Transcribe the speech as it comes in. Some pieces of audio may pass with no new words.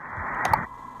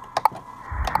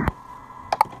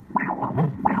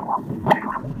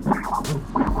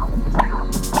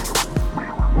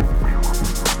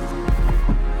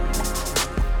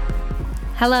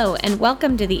Hello, and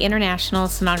welcome to the International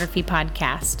Sonography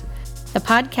Podcast, the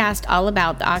podcast all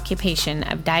about the occupation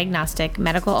of diagnostic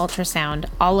medical ultrasound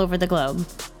all over the globe.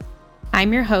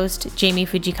 I'm your host, Jamie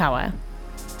Fujikawa.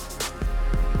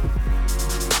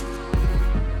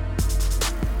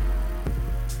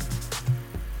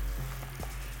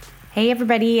 Hey,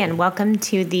 everybody, and welcome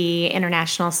to the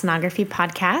International Sonography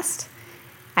Podcast.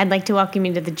 I'd like to welcome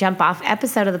you to the jump-off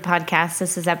episode of the podcast.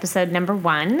 This is episode number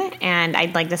 1, and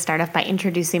I'd like to start off by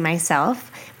introducing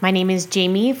myself. My name is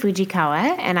Jamie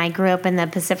Fujikawa, and I grew up in the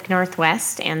Pacific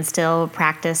Northwest and still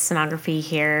practice sonography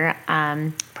here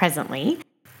presently.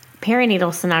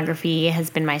 Perinatal sonography has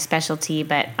been my specialty,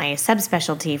 but my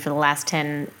subspecialty for the last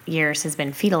 10 years has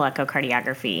been fetal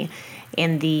echocardiography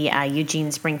in the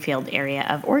Eugene Springfield area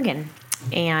of Oregon.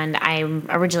 And I'm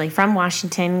originally from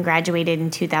Washington, graduated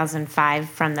in 2005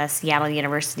 from the Seattle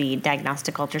University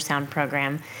Diagnostic Ultrasound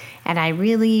program. And I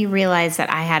really realized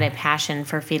that I had a passion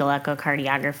for fetal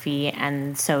echocardiography,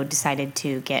 and so decided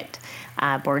to get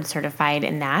board certified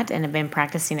in that and have been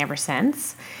practicing ever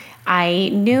since. I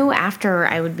knew after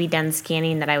I would be done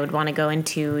scanning that I would want to go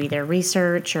into either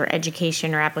research or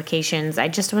education or applications. I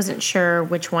just wasn't sure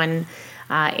which one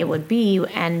it would be,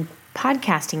 and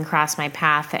podcasting crossed my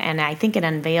path, and I think it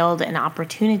unveiled an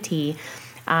opportunity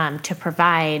to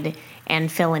provide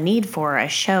and fill a need for a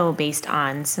show based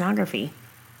on sonography.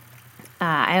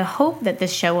 I hope that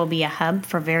this show will be a hub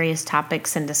for various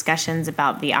topics and discussions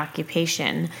about the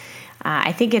occupation.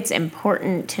 I think it's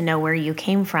important to know where you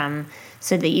came from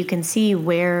so that you can see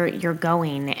where you're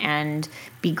going and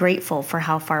be grateful for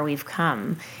how far we've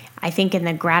come. I think in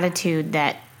the gratitude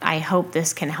that I hope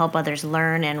this can help others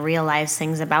learn and realize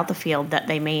things about the field that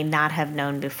they may not have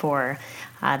known before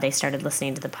they started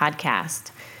listening to the podcast.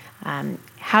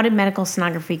 How did medical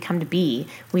sonography come to be?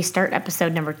 We start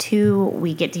episode number 2.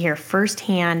 We get to hear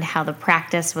firsthand how the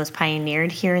practice was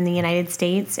pioneered here in the United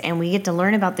States, and we get to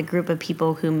learn about the group of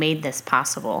people who made this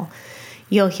possible.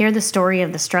 You'll hear the story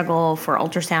of the struggle for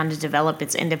ultrasound to develop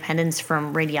its independence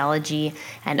from radiology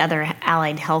and other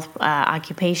allied health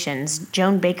occupations.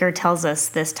 Joan Baker tells us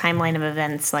this timeline of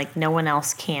events like no one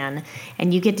else can,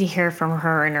 and you get to hear from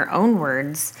her in her own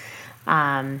words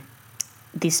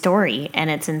the story, and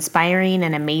it's inspiring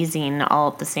and amazing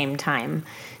all at the same time.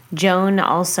 Joan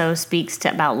also speaks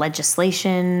about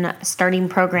legislation, starting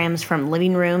programs from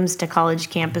living rooms to college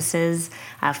campuses,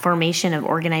 formation of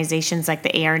organizations like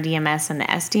the ARDMS and the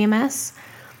SDMS.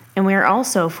 And we are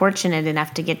also fortunate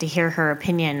enough to get to hear her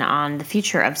opinion on the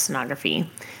future of sonography,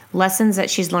 lessons that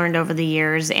she's learned over the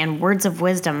years, and words of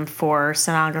wisdom for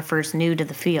sonographers new to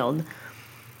the field.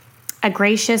 A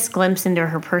gracious glimpse into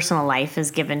her personal life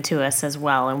is given to us as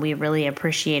well, and we really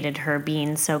appreciated her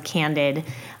being so candid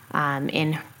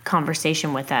in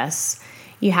conversation with us.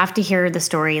 You have to hear the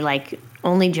story like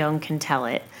only Joan can tell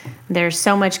it. There's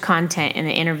so much content in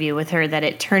the interview with her that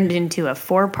it turned into a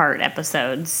 4-part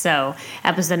episode. So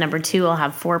episode number 2 will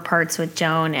have 4 parts with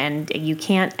Joan, and you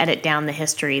can't edit down the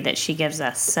history that she gives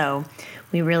us. So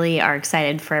we really are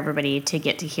excited for everybody to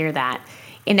get to hear that.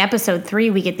 In episode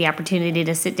 3, we get the opportunity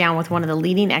to sit down with one of the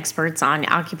leading experts on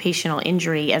occupational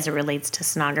injury as it relates to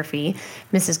sonography,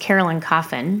 Mrs. Carolyn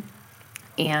Coffin,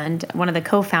 and one of the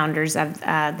co-founders of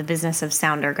the business of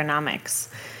Sound Ergonomics.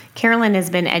 Carolyn has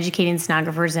been educating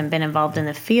sonographers and been involved in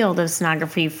the field of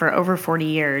sonography for over 40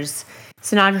 years.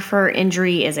 Sonographer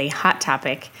injury is a hot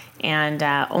topic and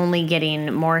only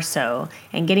getting more so.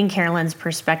 And getting Carolyn's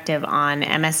perspective on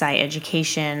MSI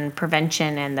education,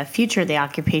 prevention, and the future of the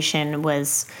occupation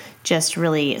was just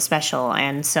really special.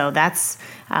 And so that's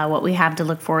what we have to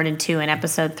look forward to in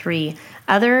episode 3.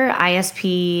 Other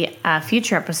ISP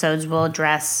future episodes will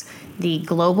address the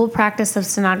global practice of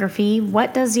sonography.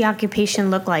 What does the occupation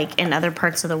look like in other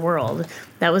parts of the world?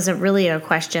 That was really a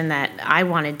question that I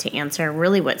wanted to answer,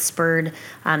 really what spurred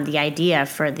the idea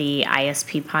for the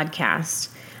ISP podcast.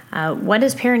 What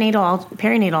does perinatal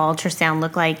ultrasound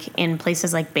look like in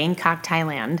places like Bangkok,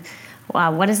 Thailand?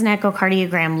 What does an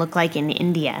echocardiogram look like in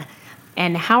India?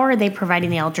 And how are they providing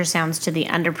the ultrasounds to the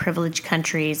underprivileged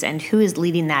countries, and who is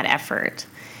leading that effort?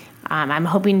 I'm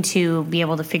hoping to be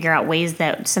able to figure out ways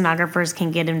that sonographers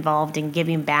can get involved in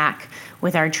giving back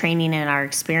with our training and our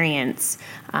experience,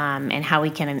 and how we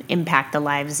can impact the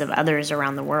lives of others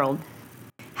around the world.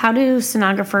 How do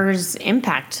sonographers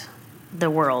impact the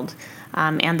world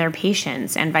and their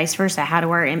patients, and vice versa? How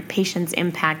do our patients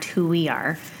impact who we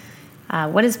are?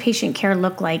 What does patient care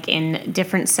look like in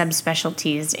different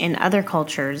subspecialties in other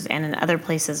cultures and in other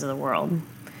places of the world?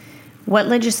 What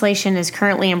legislation is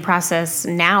currently in process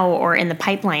now or in the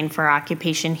pipeline for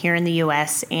occupation here in the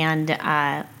U.S. and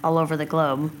all over the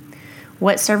globe?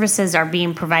 What services are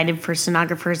being provided for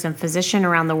sonographers and physicians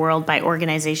around the world by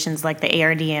organizations like the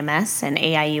ARDMS and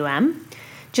AIUM?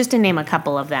 Just to name a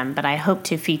couple of them, but I hope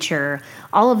to feature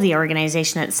all of the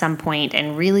organization at some point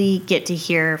and really get to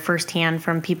hear firsthand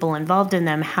from people involved in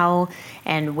them how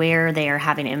and where they are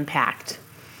having impact.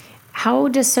 How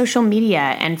does social media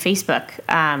and Facebook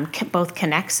both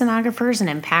connect sonographers and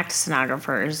impact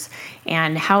sonographers?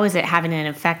 And how is it having an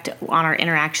effect on our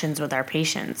interactions with our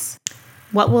patients?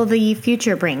 What will the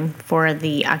future bring for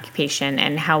the occupation,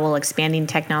 and how will expanding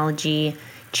technology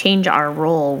change our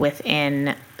role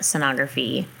within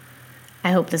sonography?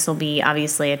 I hope this will be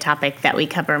obviously a topic that we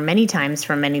cover many times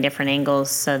from many different angles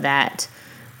so that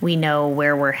we know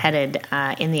where we're headed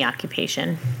in the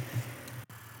occupation.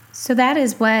 So that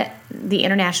is what the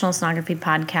International Sonography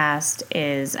Podcast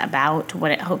is about, what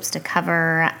it hopes to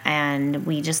cover, and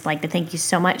we just like to thank you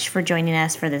so much for joining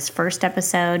us for this first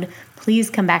episode. Please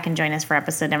come back and join us for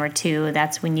episode number 2.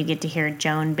 That's when you get to hear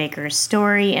Joan Baker's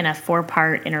story in a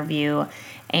 4-part interview,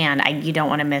 and you don't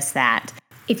want to miss that.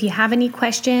 If you have any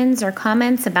questions or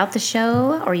comments about the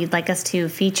show, or you'd like us to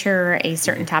feature a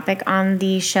certain topic on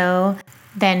the show,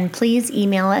 then please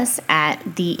email us at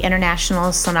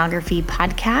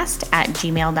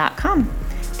theinternationalsonographypodcast@gmail.com.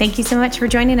 Thank you so much for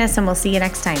joining us, and we'll see you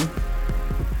next time.